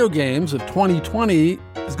new video games of 2020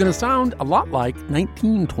 is going to sound a lot like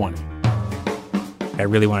 1920. I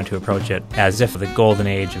really wanted to approach it as if the golden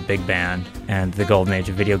age of big band and the golden age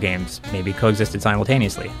of video games maybe coexisted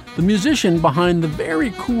simultaneously. The musician behind the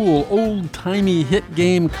very cool old-timey hit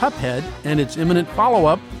game Cuphead and its imminent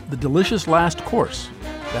follow-up, The Delicious Last Course.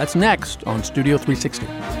 That's next on Studio 360.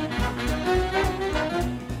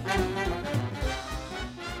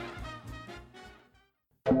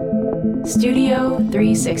 Studio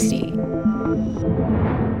 360.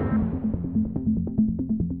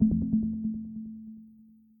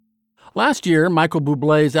 Last year, Michael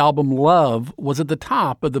Bublé's album Love was at the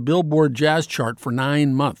top of the Billboard Jazz Chart for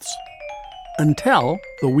 9 months, until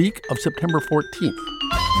the week of September 14th.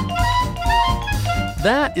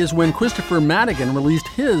 That is when Christopher Madigan released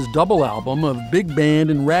his double album of big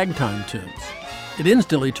band and ragtime tunes. It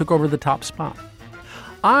instantly took over the top spot.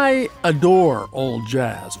 I adore old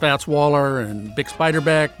jazz, Fats Waller and Bix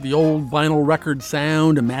Beiderbecke, the old vinyl record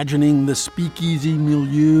sound, imagining the speakeasy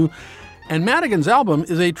milieu. And Madigan's album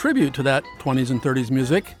is a tribute to that 20s and 30s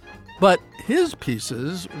music, but his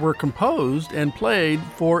pieces were composed and played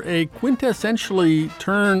for a quintessentially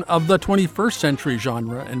turn of the 21st century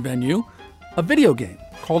genre and venue, a video game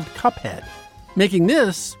called Cuphead, making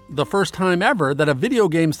this the first time ever that a video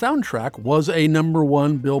game soundtrack was a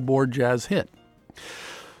 #1 Billboard jazz hit.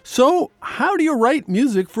 So, how do you write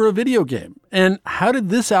music for a video game? And how did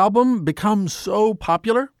this album become so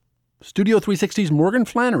popular? Studio 360's Morgan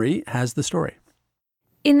Flannery has the story.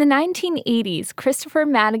 In the 1980s, Christopher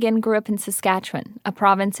Madigan grew up in Saskatchewan, a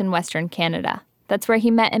province in Western Canada. That's where he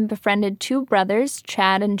met and befriended 2 brothers,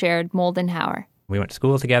 Chad and Jared Moldenhauer. We went to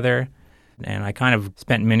school together, and I kind of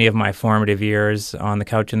spent many of my formative years on the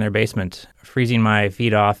couch in their basement, freezing my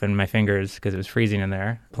feet off and my fingers because it was freezing in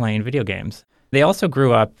there, playing video games. They also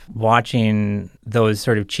grew up watching those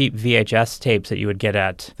sort of cheap VHS tapes that you would get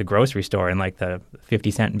at the grocery store in like the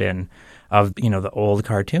 50-cent bin of, the old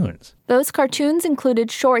cartoons. Those cartoons included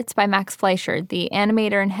shorts by Max Fleischer, the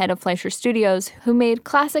animator and head of Fleischer Studios, who made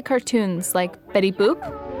classic cartoons like Betty Boop.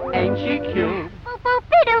 Ain't she cute?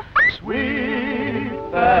 Sweet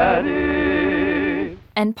Betty.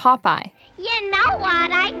 And Popeye. You know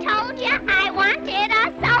what I told you? I wanted a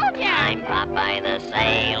soldier. I'm Popeye the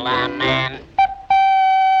Sailor Man.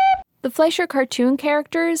 The Fleischer cartoon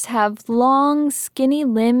characters have long, skinny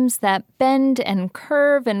limbs that bend and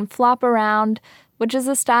curve and flop around, which is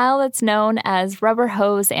a style that's known as rubber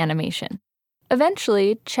hose animation.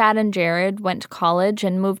 Eventually, Chad and Jared went to college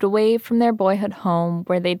and moved away from their boyhood home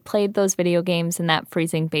where they'd played those video games in that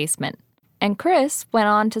freezing basement. And Chris went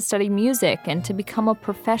on to study music and to become a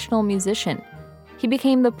professional musician. He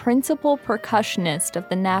became the principal percussionist of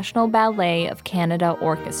the National Ballet of Canada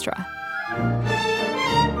Orchestra.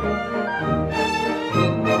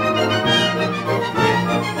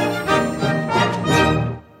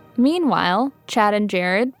 Meanwhile, Chad and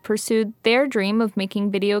Jared pursued their dream of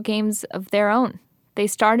making video games of their own. They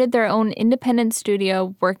started their own independent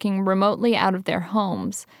studio working remotely out of their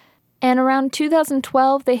homes. And around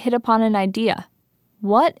 2012, they hit upon an idea.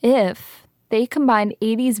 What if they combined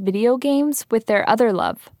 80s video games with their other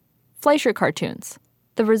love, Fleischer cartoons?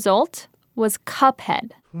 The result was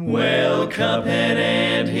Cuphead. Well, Cuphead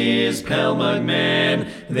and his pal Mugman,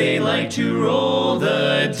 they like to roll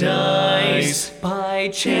the dice. By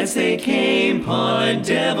chance they came upon a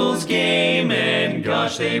devil's game, and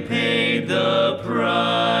gosh, they paid the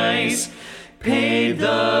price. Paid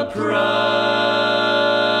the price.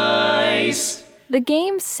 The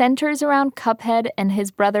game centers around Cuphead and his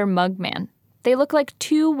brother Mugman. They look like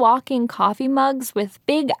two walking coffee mugs with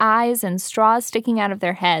big eyes and straws sticking out of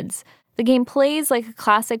their heads. The game plays like a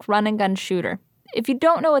classic run-and-gun shooter. If you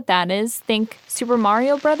don't know what that is, think Super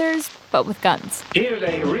Mario Brothers, but with guns. Here's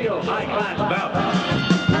a real high-class bout.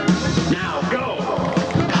 Now go!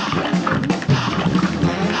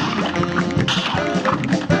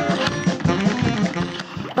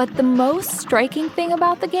 But the most striking thing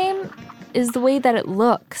about the game is the way that it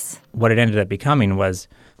looks. What it ended up becoming was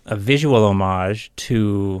a visual homage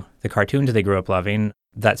to the cartoons they grew up loving,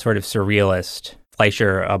 that sort of surrealist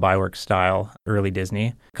Fleischer Byworks style, early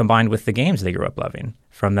Disney, combined with the games they grew up loving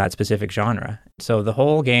from that specific genre. So the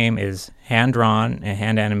whole game is hand-drawn and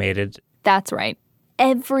hand-animated. That's right.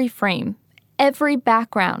 Every frame, every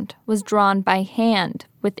background was drawn by hand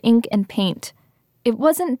with ink and paint. It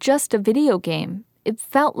wasn't just a video game. It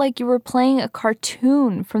felt like you were playing a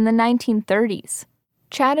cartoon from the 1930s.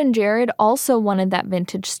 Chad and Jared also wanted that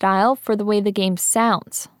vintage style for the way the game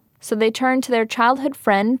sounds. So they turned to their childhood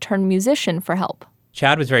friend turned musician for help.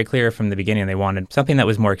 Chad was very clear from the beginning they wanted something that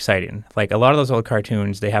was more exciting. Like a lot of those old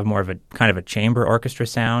cartoons, they have more of a kind of a chamber orchestra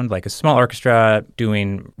sound, like a small orchestra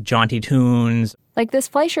doing jaunty tunes. Like this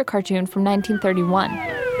Fleischer cartoon from 1931.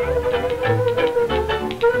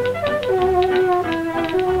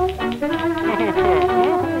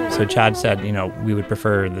 So Chad said, we would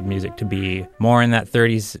prefer the music to be more in that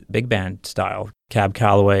 30s big band style. Cab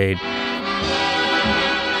Calloway,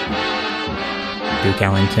 Duke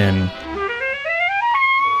Ellington,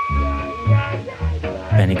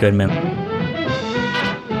 Benny Goodman,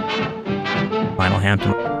 Lionel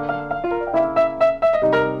Hampton.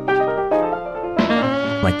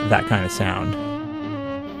 Like that kind of sound.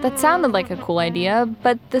 That sounded like a cool idea,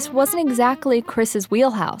 but this wasn't exactly Chris's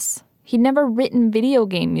wheelhouse. He'd never written video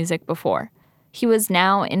game music before. He was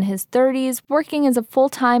now in his 30s, working as a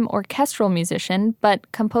full-time orchestral musician,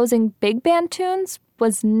 but composing big band tunes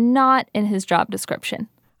was not in his job description.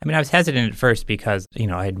 I mean, I was hesitant at first because,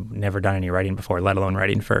 I had never done any writing before, let alone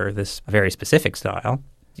writing for this very specific style.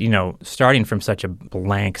 Starting from such a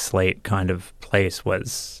blank slate kind of place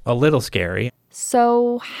was a little scary.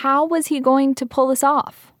 So how was he going to pull this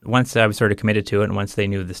off? Once I was sort of committed to it and once they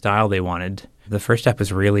knew the style they wanted, the first step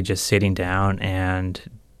was really just sitting down and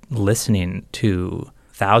listening to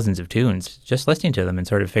thousands of tunes, just listening to them and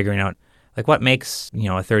sort of figuring out, like, what makes, a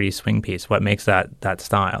 30s swing piece? What makes that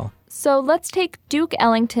style? So let's take Duke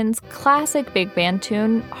Ellington's classic big band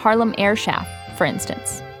tune, Harlem Air Shaft, for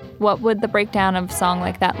instance. What would the breakdown of a song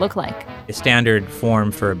like that look like? A standard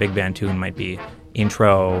form for a big band tune might be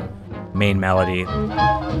intro, main melody,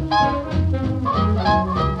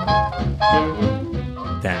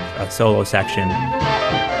 then a solo section,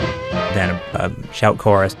 then a shout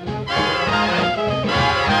chorus,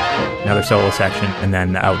 another solo section, and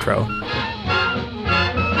then the outro.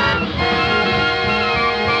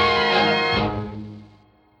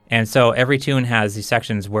 And so every tune has these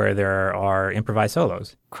sections where there are improvised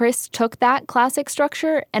solos. Chris took that classic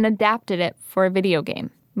structure and adapted it for a video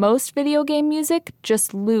game. Most video game music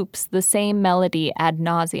just loops the same melody ad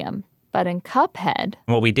nauseum. But in Cuphead...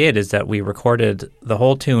 What we did is that we recorded the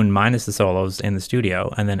whole tune minus the solos in the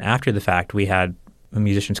studio, and then after the fact, we had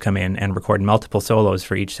musicians come in and record multiple solos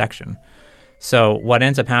for each section. So what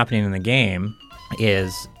ends up happening in the game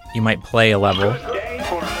is you might play a level,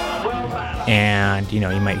 and you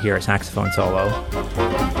might hear a saxophone solo,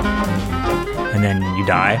 and then you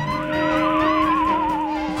die,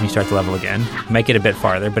 and you start the level again. You might get a bit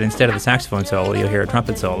farther, but instead of the saxophone solo, you'll hear a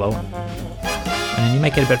trumpet solo. And then you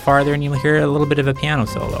might get a bit farther and you'll hear a little bit of a piano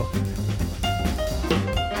solo.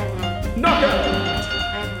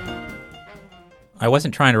 I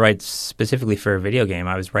wasn't trying to write specifically for a video game.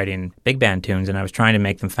 I was writing big band tunes, and I was trying to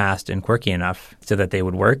make them fast and quirky enough so that they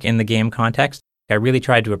would work in the game context. I really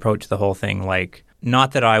tried to approach the whole thing like,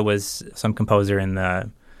 not that I was some composer in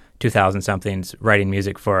the 2000-somethings writing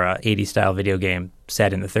music for a 80s-style video game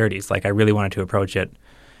set in the 30s. Like, I really wanted to approach it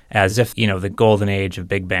as if, the golden age of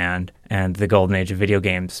big band and the golden age of video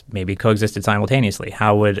games maybe coexisted simultaneously.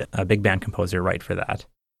 How would a big band composer write for that?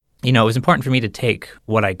 It was important for me to take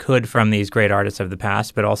what I could from these great artists of the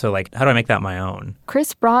past, but also, how do I make that my own?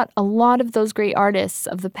 Chris brought a lot of those great artists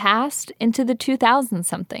of the past into the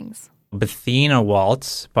 2000-somethings. Bethina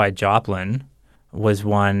Waltz by Joplin was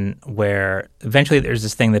one where eventually there's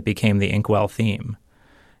this thing that became the Inkwell theme.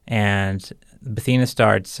 And Bethina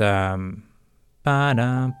starts...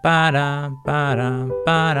 ba-da, ba-da, ba-da,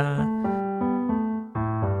 ba-da.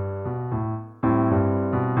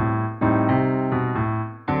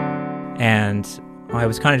 And I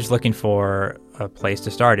was kind of just looking for a place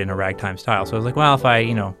to start in a ragtime style. So I was like, well, if I,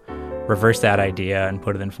 reverse that idea and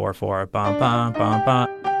put it in 4/4, bum, bum, bum, bum.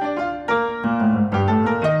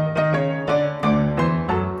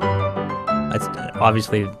 It's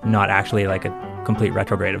obviously not actually like a complete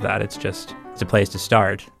retrograde of that. It's a place to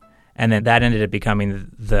start. And then that ended up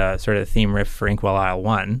becoming the sort of theme riff for Inkwell Isle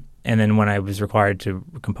 1. And then when I was required to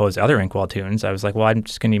compose other Inkwell tunes, I was like, well, I'm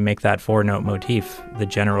just going to make that 4-note motif the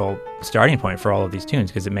general starting point for all of these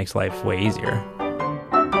tunes because it makes life way easier.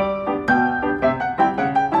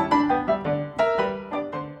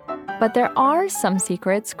 But there are some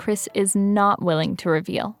secrets Chris is not willing to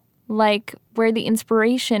reveal, like where the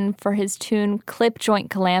inspiration for his tune Clip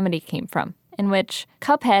Joint Calamity came from, in which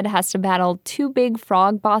Cuphead has to battle two big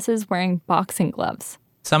frog bosses wearing boxing gloves.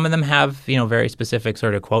 Some of them have, very specific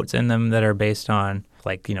sort of quotes in them that are based on,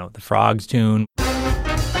 like, the Frogs tune. It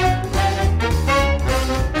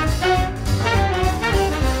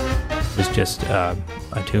was just a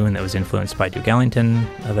tune that was influenced by Duke Ellington,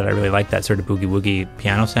 that I really liked, that sort of boogie-woogie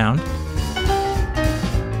piano sound.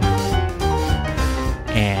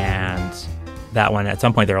 And that one, at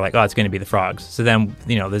some point, they were like, oh, it's going to be the Frogs. So then,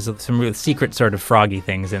 there's some real secret sort of froggy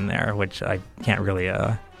things in there, which I can't really...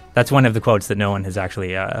 That's one of the quotes that no one has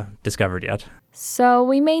actually discovered yet. So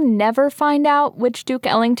we may never find out which Duke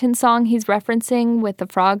Ellington song he's referencing with the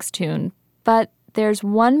Frogs tune, but there's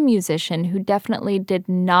one musician who definitely did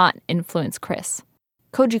not influence Chris.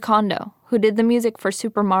 Koji Kondo, who did the music for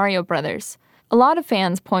Super Mario Brothers. A lot of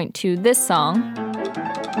fans point to this song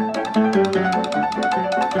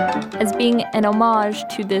as being an homage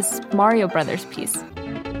to this Mario Brothers piece.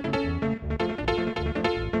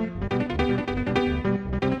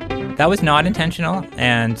 That was not intentional,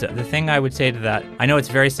 and the thing I would say to that, I know it's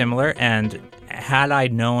very similar, and had I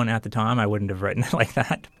known at the time, I wouldn't have written it like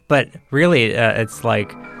that. But really, it's like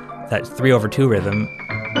that 3/2 rhythm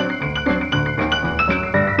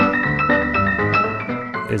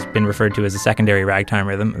has been referred to as a secondary ragtime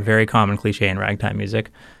rhythm, a very common cliche in ragtime music.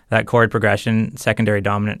 That chord progression, secondary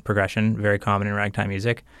dominant progression, very common in ragtime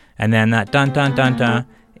music. And then that dun-dun-dun-dun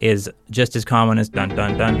is just as common as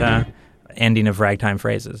dun-dun-dun-dun. Ending of ragtime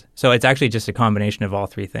phrases. So it's actually just a combination of all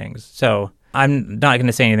three things. So I'm not going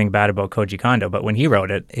to say anything bad about Koji Kondo, but when he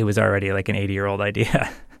wrote it, it was already like an 80-year-old idea.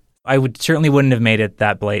 I certainly wouldn't have made it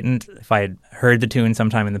that blatant if I had heard the tune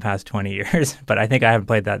sometime in the past 20 years, but I think I haven't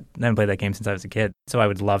played that game since I was a kid. So I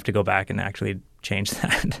would love to go back and actually change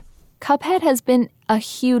that. Cuphead has been a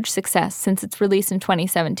huge success since its release in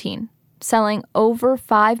 2017, selling over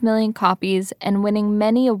 5 million copies and winning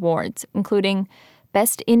many awards, including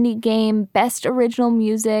Best Indie Game, Best Original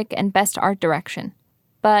Music, and Best Art Direction.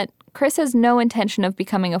 But Chris has no intention of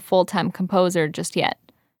becoming a full-time composer just yet.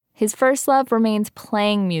 His first love remains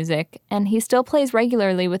playing music, and he still plays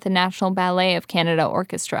regularly with the National Ballet of Canada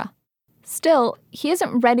Orchestra. Still, he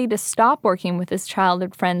isn't ready to stop working with his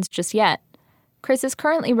childhood friends just yet. Chris is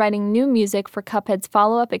currently writing new music for Cuphead's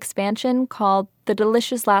follow-up expansion called The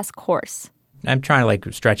Delicious Last Course. I'm trying to like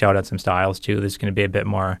stretch out on some styles too. There's going to be a bit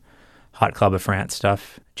more Hot Club of France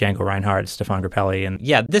stuff, Django Reinhardt, Stefan Grappelli. And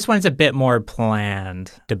yeah, this one's a bit more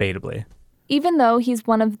planned, debatably. Even though he's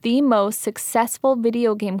one of the most successful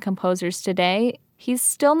video game composers today, he's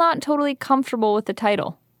still not totally comfortable with the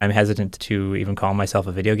title. I'm hesitant to even call myself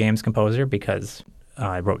a video games composer because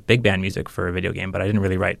I wrote big band music for a video game, but I didn't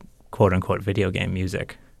really write quote-unquote video game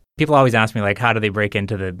music. People always ask me, like, how do they break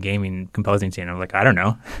into the gaming composing scene? I'm like, I don't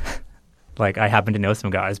know. Like, I happen to know some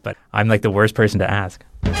guys, but I'm like the worst person to ask.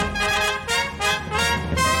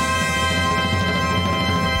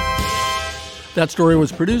 That story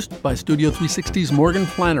was produced by Studio 360's Morgan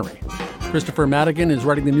Flannery. Christopher Madigan is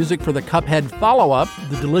writing the music for the Cuphead follow-up,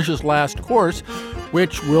 The Delicious Last Course,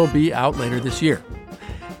 which will be out later this year.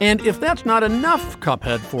 And if that's not enough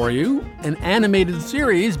Cuphead for you, an animated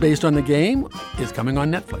series based on the game is coming on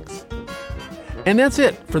Netflix. And that's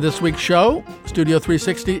it for this week's show. Studio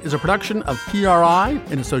 360 is a production of PRI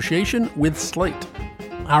in association with Slate.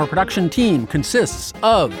 Our production team consists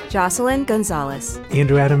of Jocelyn Gonzalez,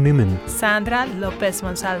 Andrew Adam Newman, Sandra Lopez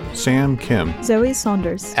Monsalvo, Sam Kim, Zoe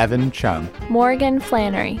Saunders, Evan Chung, Morgan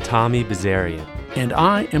Flannery, Tommy Bazarian, and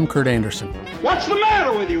I am Kurt Anderson. What's the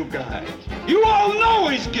matter with you guys? You all know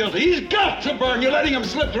he's guilty. He's got to burn. You're letting him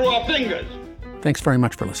slip through our fingers. Thanks very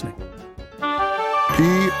much for listening.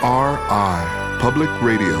 PRI, Public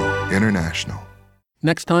Radio International.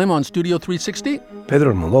 Next time on Studio 360...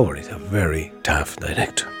 Pedro Almodóvar is a very tough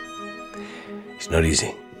director. It's not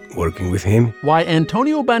easy working with him. Why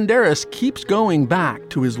Antonio Banderas keeps going back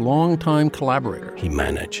to his longtime collaborator. He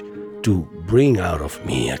managed to bring out of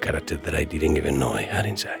me a character that I didn't even know I had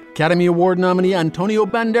inside. Academy Award nominee Antonio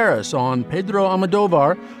Banderas on Pedro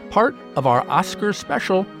Almodóvar, part of our Oscar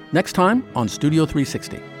special, next time on Studio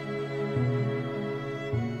 360.